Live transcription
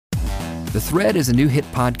The Thread is a new hit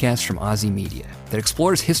podcast from Aussie Media that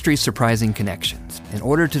explores history's surprising connections in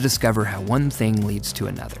order to discover how one thing leads to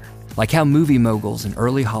another. Like how movie moguls in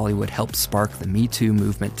early Hollywood helped spark the Me Too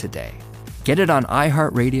movement today. Get it on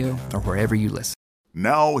iHeartRadio or wherever you listen.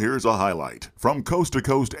 Now here's a highlight from Coast to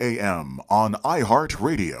Coast AM on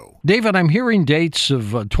iHeartRadio. David, I'm hearing dates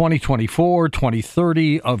of 2024,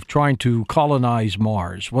 2030 of trying to colonize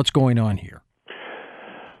Mars. What's going on here?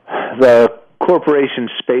 The corporation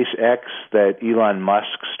SpaceX that Elon Musk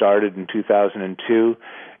started in 2002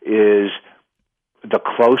 is the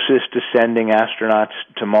closest to sending astronauts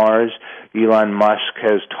to Mars. Elon Musk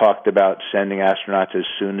has talked about sending astronauts as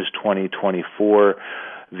soon as 2024.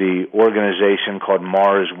 The organization called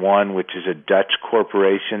Mars One, which is a Dutch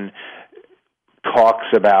corporation, talks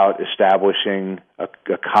about establishing a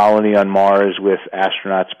colony on Mars with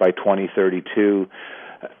astronauts by 2032.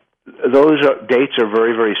 Dates are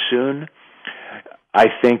very, very soon. I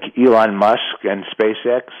think Elon Musk and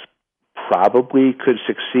SpaceX probably could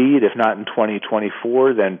succeed, if not in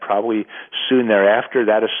 2024, then probably soon thereafter.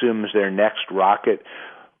 That assumes their next rocket,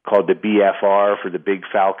 called the BFR for the Big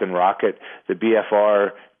Falcon rocket. The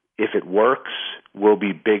BFR, if it works, will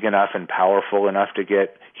be big enough and powerful enough to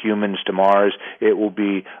get humans to Mars. It will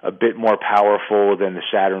be a bit more powerful than the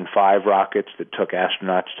Saturn V rockets that took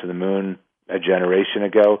astronauts to the moon a generation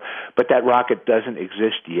ago. But that rocket doesn't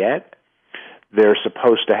exist yet. They're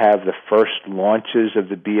supposed to have the first launches of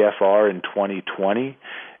the BFR in 2020,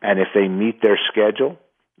 and if they meet their schedule,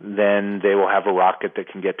 then they will have a rocket that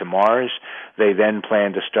can get to Mars. They then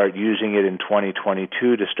plan to start using it in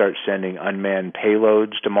 2022 to start sending unmanned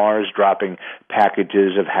payloads to Mars, dropping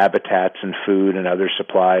packages of habitats and food and other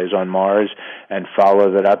supplies on Mars, and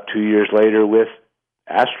follow that up 2 years later with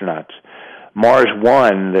astronauts. Mars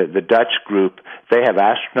One, the Dutch group, they have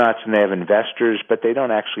astronauts and they have investors, but they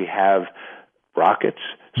don't actually have rockets.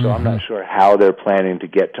 So I'm not sure how they're planning to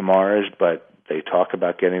get to Mars, but they talk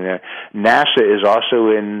about getting there. NASA is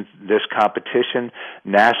also in this competition.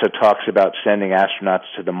 NASA talks about sending astronauts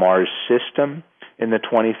to the Mars system in the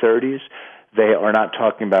 2030s. They are not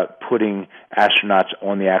talking about putting astronauts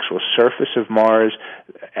on the actual surface of Mars,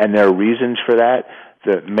 and there are reasons for that.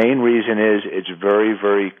 The main reason is it's very,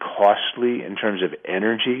 very costly in terms of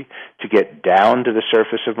energy to get down to the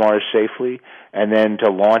surface of Mars safely and then to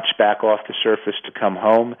launch back off the surface to come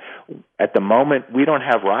home. At the moment, we don't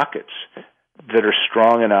have rockets that are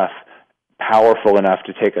strong enough, powerful enough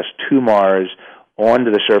to take us to Mars, onto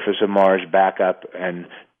the surface of Mars, back up, and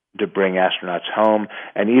to bring astronauts home.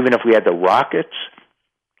 And even if we had the rockets,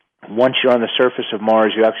 once you're on the surface of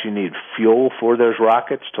Mars, you actually need fuel for those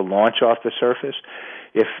rockets to launch off the surface.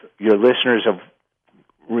 If your listeners have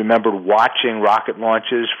remembered watching rocket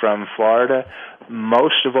launches from Florida,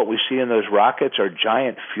 most of what we see in those rockets are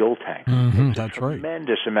giant fuel tanks. That's right.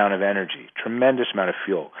 Tremendous amount of energy, tremendous amount of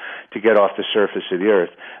fuel to get off the surface of the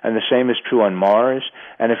Earth. And the same is true on Mars.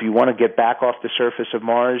 And if you want to get back off the surface of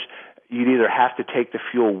Mars, you'd either have to take the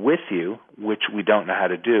fuel with you, which we don't know how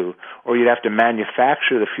to do, or you'd have to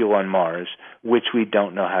manufacture the fuel on Mars, which we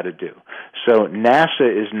don't know how to do. So NASA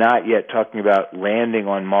is not yet talking about landing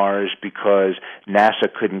on Mars because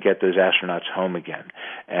NASA couldn't get those astronauts home again.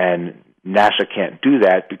 And NASA can't do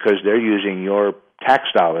that because they're using your tax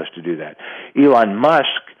dollars to do that. Elon Musk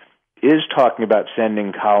is talking about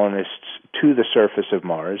sending colonists to the surface of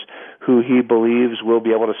Mars who he believes will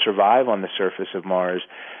be able to survive on the surface of Mars.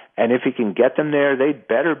 And if he can get them there, they'd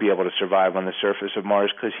better be able to survive on the surface of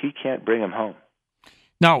Mars because he can't bring them home.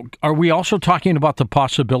 Now, are we also talking about the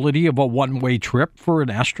possibility of a one-way trip for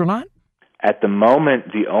an astronaut? At the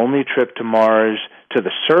moment, the only trip to Mars, to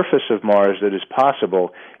the surface of Mars that is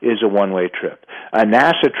possible, is a one-way trip. A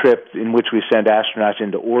NASA trip in which we send astronauts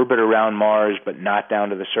into orbit around Mars but not down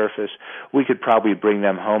to the surface, we could probably bring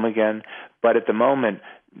them home again. But at the moment,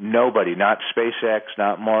 nobody, not SpaceX,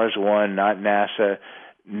 not Mars One, not NASA,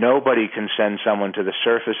 nobody can send someone to the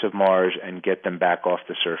surface of Mars and get them back off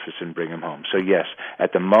the surface and bring them home. So yes,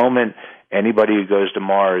 at the moment, anybody who goes to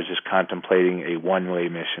Mars is contemplating a one-way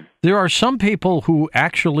mission. There are some people who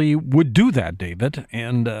actually would do that, David,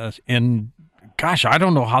 and gosh, I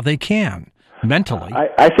don't know how they can mentally.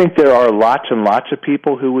 I think there are lots and lots of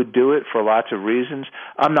people who would do it for lots of reasons.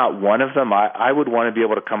 I'm not one of them. I would want to be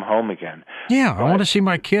able to come home again. Yeah, I want to see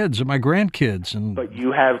my kids and my grandkids. But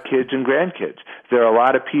you have kids and grandkids. There are a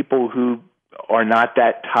lot of people who are not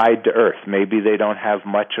that tied to Earth. Maybe they don't have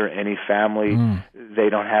much or any family. They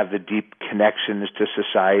don't have the deep connections to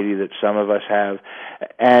society that some of us have.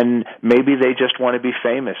 And maybe they just want to be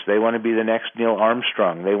famous. They want to be the next Neil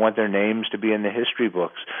Armstrong. They want their names to be in the history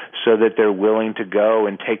books so that they're willing to go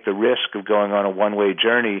and take the risk of going on a one-way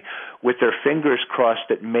journey with their fingers crossed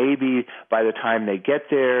that maybe by the time they get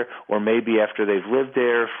there, or maybe after they've lived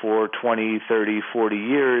there for 20, 30, 40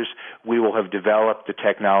 years, we will have developed the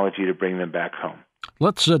technology to bring them back home.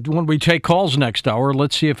 Let's, when we take calls next hour,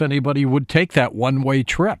 let's see if anybody would take that one-way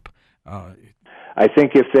trip. I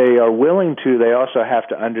think if they are willing to, they also have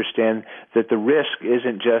to understand that the risk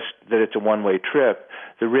isn't just that it's a one-way trip.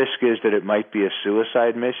 The risk is that it might be a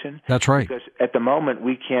suicide mission. That's right. Because at the moment,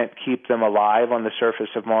 we can't keep them alive on the surface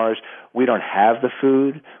of Mars. We don't have the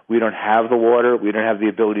food. We don't have the water. We don't have the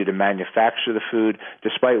ability to manufacture the food,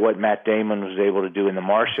 despite what Matt Damon was able to do in The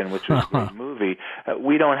Martian, which was a great movie.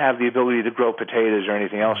 We don't have the ability to grow potatoes or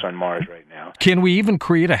anything else on Mars right now. Can we even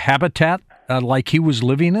create a habitat like he was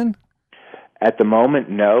living in? At the moment,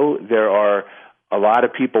 no. There are a lot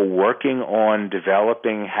of people working on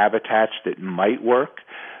developing habitats that might work,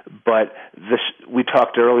 but we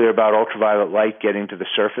talked earlier about ultraviolet light getting to the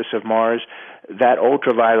surface of Mars. That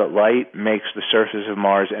ultraviolet light makes the surface of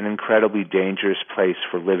Mars an incredibly dangerous place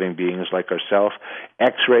for living beings like ourselves.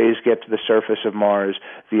 X-rays get to the surface of Mars.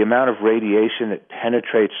 The amount of radiation that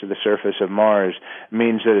penetrates to the surface of Mars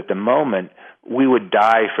means that at the moment, we would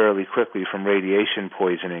die fairly quickly from radiation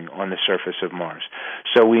poisoning on the surface of Mars.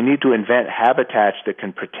 So we need to invent habitats that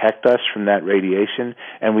can protect us from that radiation,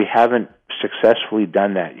 and we haven't successfully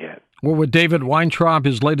done that yet. Well, with David Weintraub,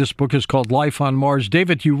 his latest book is called Life on Mars.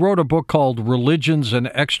 David, you wrote a book called Religions and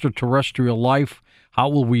Extraterrestrial Life. How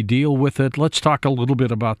will we deal with it? Let's talk a little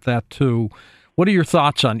bit about that, too. What are your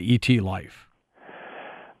thoughts on ET life?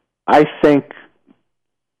 I think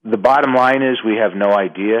the bottom line is we have no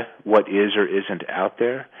idea what is or isn't out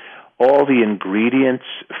there. All the ingredients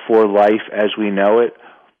for life as we know it,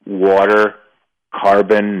 water,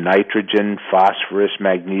 carbon, nitrogen, phosphorus,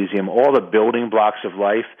 magnesium, all the building blocks of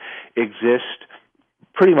life exist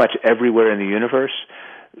pretty much everywhere in the universe.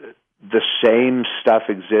 The same stuff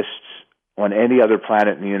exists on any other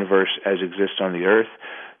planet in the universe as exists on the Earth.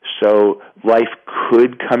 So life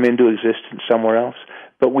could come into existence somewhere else,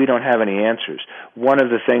 but we don't have any answers. One of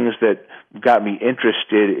the things that got me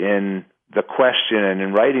interested in the question and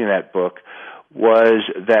in writing that book was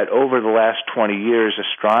that over the last 20 years,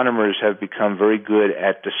 astronomers have become very good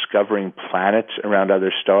at discovering planets around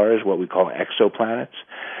other stars, what we call exoplanets.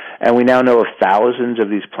 And we now know of thousands of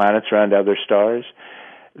these planets around other stars.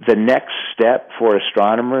 The next step for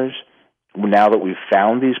astronomers, now that we've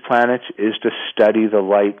found these planets, is to study the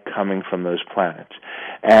light coming from those planets.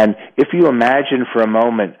 And if you imagine for a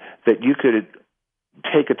moment that you could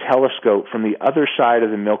take a telescope from the other side of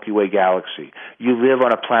the Milky Way galaxy, you live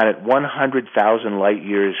on a planet 100,000 light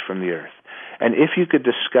years from the Earth. And if you could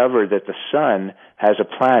discover that the sun has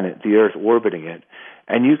a planet, the Earth orbiting it,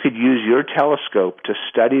 and you could use your telescope to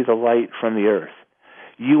study the light from the Earth,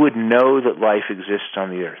 you would know that life exists on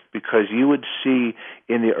the Earth, because you would see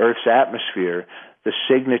in the Earth's atmosphere the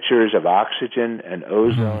signatures of oxygen and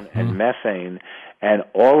ozone and methane, and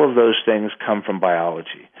all of those things come from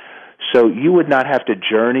biology. So you would not have to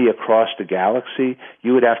journey across the galaxy.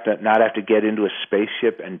 You would not have to get into a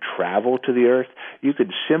spaceship and travel to the Earth. You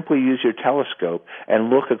could simply use your telescope and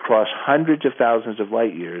look across hundreds of thousands of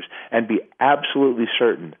light years and be absolutely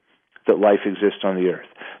certain that life exists on the Earth.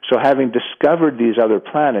 So having discovered these other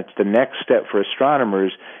planets, the next step for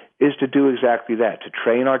astronomers is to do exactly that, to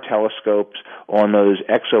train our telescopes on those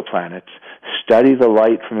exoplanets, study the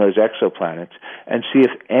light from those exoplanets, and see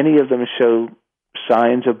if any of them show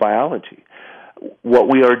signs of biology. What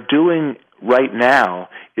we are doing right now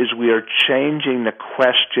is we are changing the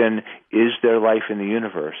question, is there life in the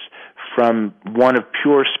universe, from one of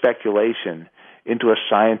pure speculation into a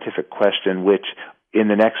scientific question which in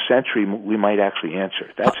the next century we might actually answer.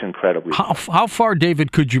 That's incredibly How far,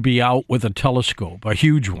 David, could you be out with a telescope, a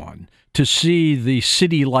huge one, to see the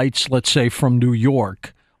city lights, let's say, from New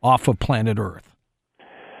York off of planet Earth?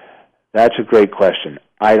 That's a great question.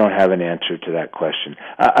 I don't have an answer to that question.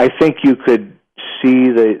 I think you could see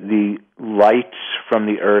the lights from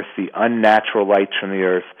the Earth, the unnatural lights from the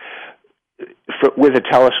Earth, with a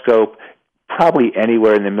telescope probably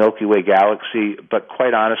anywhere in the Milky Way galaxy, but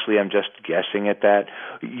quite honestly, I'm just guessing at that.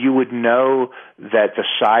 You would know that the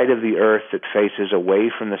side of the Earth that faces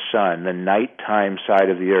away from the sun, the nighttime side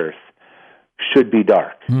of the Earth, should be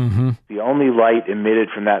dark. Mm-hmm. The only light emitted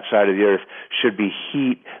from that side of the Earth should be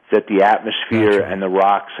heat that the atmosphere and the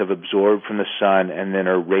rocks have absorbed from the sun and then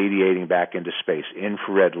are radiating back into space,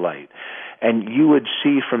 infrared light. And you would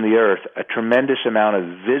see from the Earth a tremendous amount of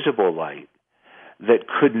visible light that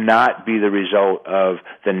could not be the result of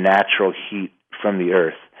the natural heat from the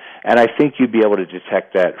Earth. And I think you'd be able to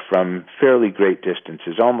detect that from fairly great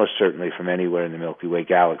distances, almost certainly from anywhere in the Milky Way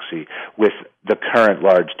galaxy, with the current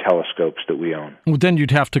large telescopes that we own. Well, then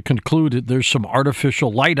you'd have to conclude that there's some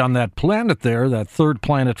artificial light on that planet there, that third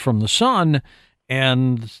planet from the sun,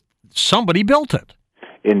 and somebody built it.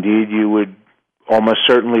 Indeed, you would almost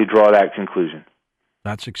certainly draw that conclusion.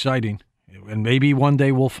 That's exciting. And maybe one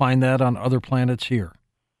day we'll find that on other planets here.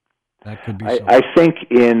 That could be something. I think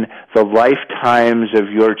in the lifetimes of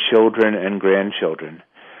your children and grandchildren,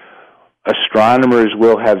 astronomers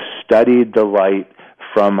will have studied the light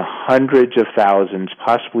from hundreds of thousands,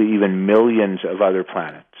 possibly even millions of other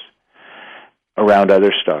planets around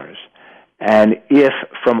other stars. And if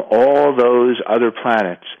from all those other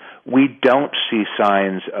planets we don't see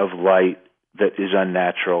signs of light that is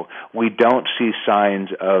unnatural, we don't see signs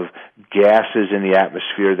of gases in the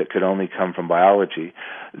atmosphere that could only come from biology,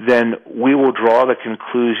 then we will draw the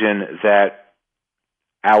conclusion that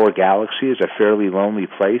our galaxy is a fairly lonely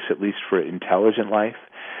place, at least for intelligent life.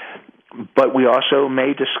 But we also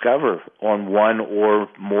may discover on one or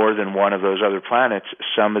more than one of those other planets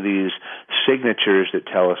some of these signatures that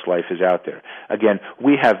tell us life is out there. Again,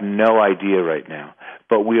 we have no idea right now,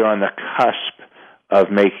 but we are on the cusp of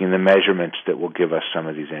making the measurements that will give us some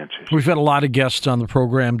of these answers. We've had a lot of guests on the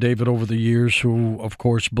program, David, over the years who, of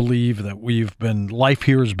course, believe that life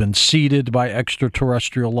here has been seeded by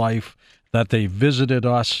extraterrestrial life, that they visited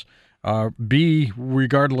us.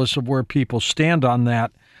 Regardless of where people stand on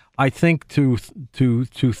that, I think to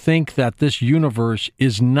think that this universe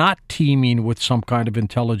is not teeming with some kind of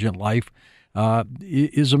intelligent life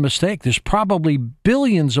is a mistake. There's probably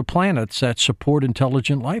billions of planets that support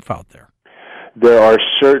intelligent life out there. There are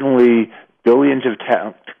certainly billions of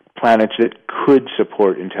planets that could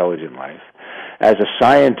support intelligent life. As a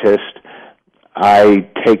scientist, I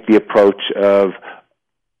take the approach of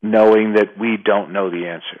knowing that we don't know the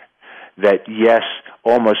answer. That yes,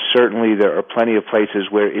 almost certainly there are plenty of places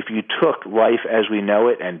where if you took life as we know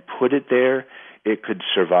it and put it there, it could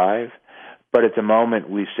survive. But at the moment,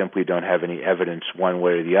 we simply don't have any evidence one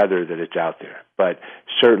way or the other that it's out there. But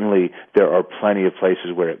certainly there are plenty of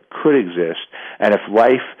places where it could exist. And if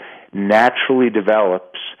life naturally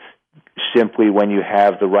develops simply when you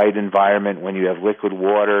have the right environment, when you have liquid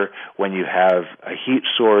water, when you have a heat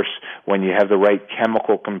source, when you have the right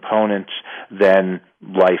chemical components, then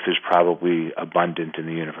life is probably abundant in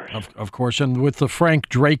the universe. Of course, and with the Frank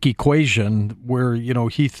Drake equation, where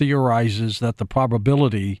he theorizes that the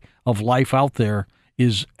probability of life out there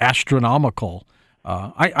is astronomical,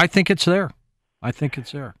 I think it's there. I think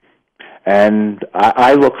it's there. And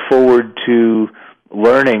I look forward to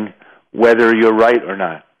learning whether you're right or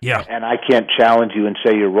not. Yeah. And I can't challenge you and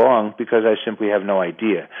say you're wrong because I simply have no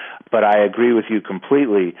idea. But I agree with you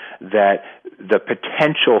completely that the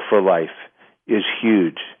potential for life is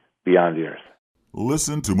huge beyond the Earth.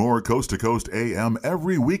 Listen to more Coast to Coast AM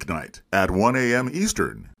every weeknight at 1 a.m.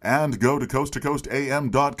 Eastern and go to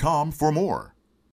coasttocoastam.com for more.